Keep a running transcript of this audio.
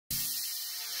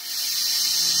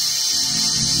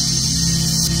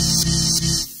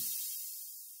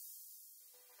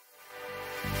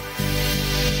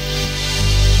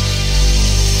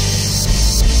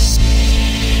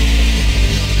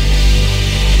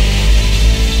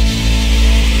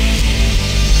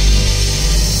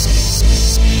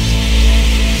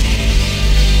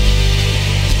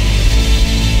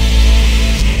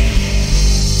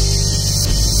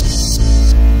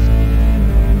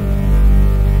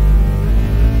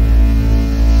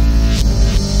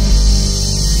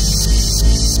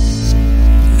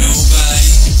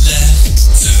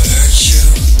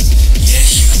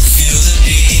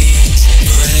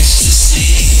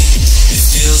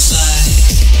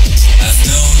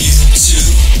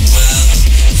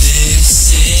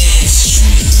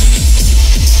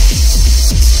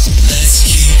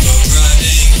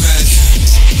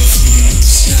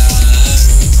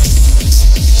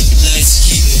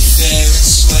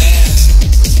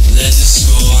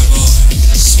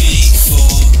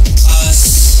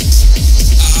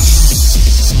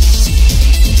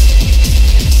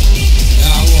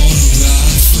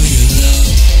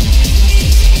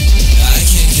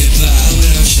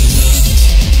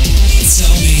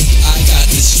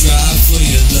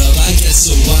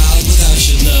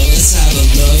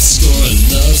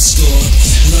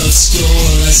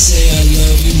I say I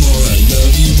love you more, I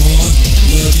love you more,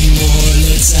 love you more.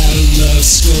 Let's have a love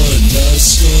score, love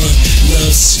score,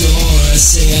 love score. I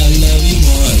say I love you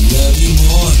more, I love you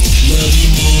more, love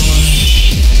you more.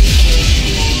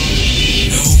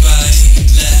 Nobody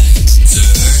left to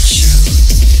hurt you,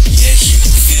 yet you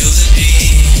feel the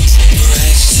need for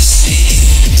ecstasy.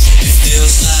 It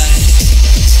feels like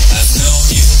I've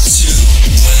known you too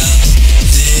well.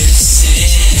 This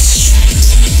is true.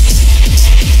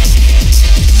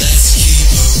 Let's keep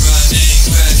a running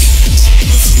record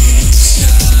of who's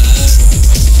got who.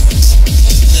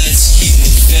 Let's keep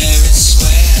it fair and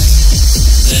square.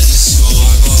 Let the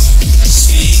scoreboard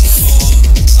speak for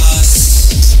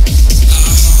us. I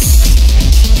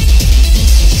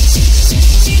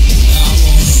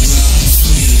wanna ride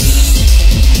for your love.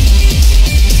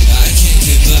 I can't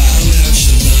get by without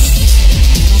your love.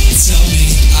 Tell me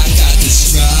I got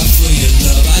this drive for your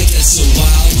love. I get so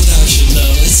wild without your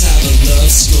love. Let's have a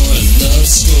love score, love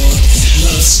score,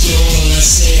 love score. I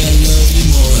say I love you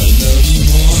more, I love you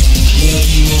more, love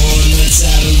you more. Let's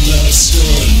have a love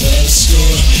score, love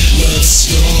score, love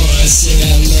score. I say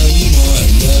I love you more, I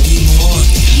love you more,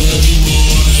 love you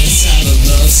more. Let's have a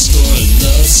love score,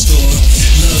 love score,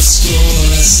 love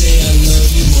score. I say I love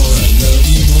you more, I love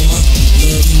you more,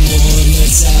 love you more.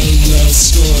 Let's have a love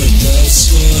score, love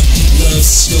score, love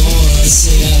score. I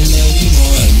say I love